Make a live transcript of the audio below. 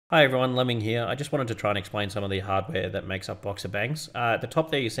Hi everyone, Lemming here. I just wanted to try and explain some of the hardware that makes up boxer bangs. At the top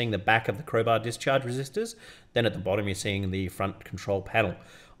there you're seeing the back of the crowbar discharge resistors, then at the bottom you're seeing the front control panel.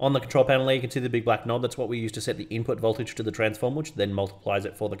 On the control panel there you can see the big black knob. That's what we use to set the input voltage to the transformer, which then multiplies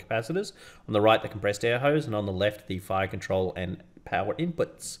it for the capacitors. On the right the compressed air hose, and on the left the fire control and power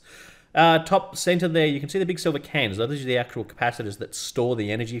inputs. Top center there, you can see the big silver cans. Those are the actual capacitors that store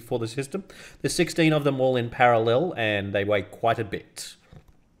the energy for the system. There's 16 of them all in parallel, and they weigh quite a bit.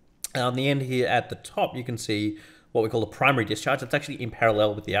 On the end here at the top, you can see what we call a primary discharge. It's actually in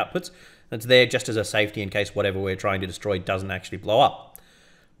parallel with the outputs. It's there just as a safety in case whatever we're trying to destroy doesn't actually blow up.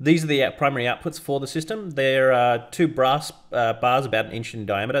 These are the primary outputs for the system. They're two brass bars about 1 inch in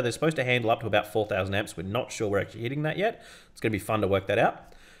diameter. They're supposed to handle up to about 4,000 amps. We're not sure we're actually hitting that yet. It's going to be fun to work that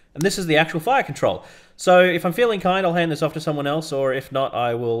out. And this is the actual fire control. So if I'm feeling kind, I'll hand this off to someone else, or if not,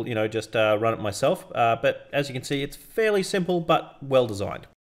 I will, just run it myself. But as you can see, it's fairly simple but well designed.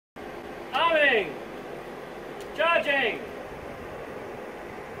 Arming! Charging!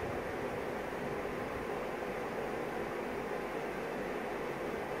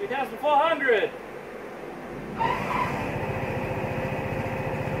 $2,400!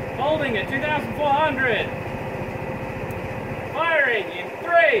 Holding at 2,400! Firing in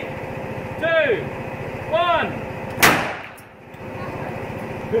 3, 2, 1!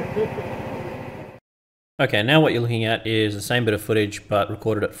 Okay, now what you're looking at is the same bit of footage, but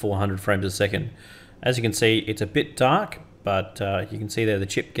recorded at 400 frames a second. As you can see, it's a bit dark, but you can see there the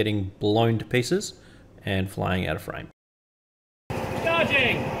chip getting blown to pieces and flying out of frame.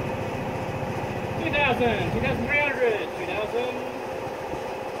 Charging! 2,000, 2,300,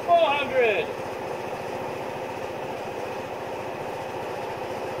 2,400!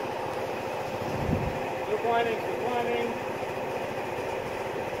 Still climbing, still climbing.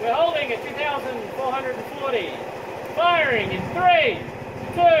 We're holding at 2,440. Firing in 3,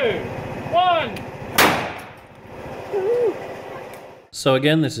 2, 1. So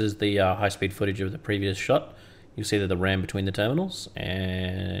again, this is the high-speed footage of the previous shot. You see that the RAM between the terminals,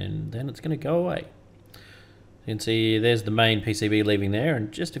 and then it's going to go away. You can see there's the main PCB leaving there,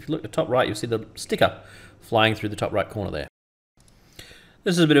 and just if you look at the top right, you'll see the sticker flying through the top right corner there.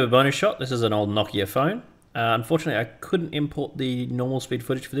 This is a bit of a bonus shot. This is an old Nokia phone. Unfortunately, I couldn't import the normal speed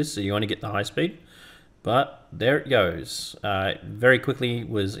footage for this, so you only get the high speed. But there it goes. Very quickly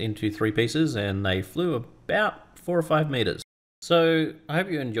was into 3 pieces, and they flew about 4 or 5 meters. So I hope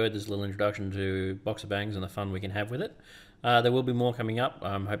you enjoyed this little introduction to boxer bangs and the fun we can have with it. There will be more coming up.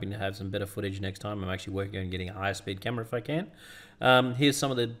 I'm hoping to have some better footage next time. I'm actually working on getting a higher speed camera if I can. Here's some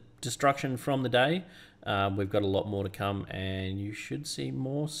of the destruction from the day. We've got a lot more to come, and you should see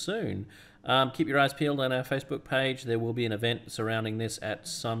more soon. Keep your eyes peeled on our Facebook page. There will be an event surrounding this at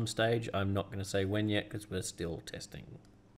some stage. I'm not going to say when yet because we're still testing.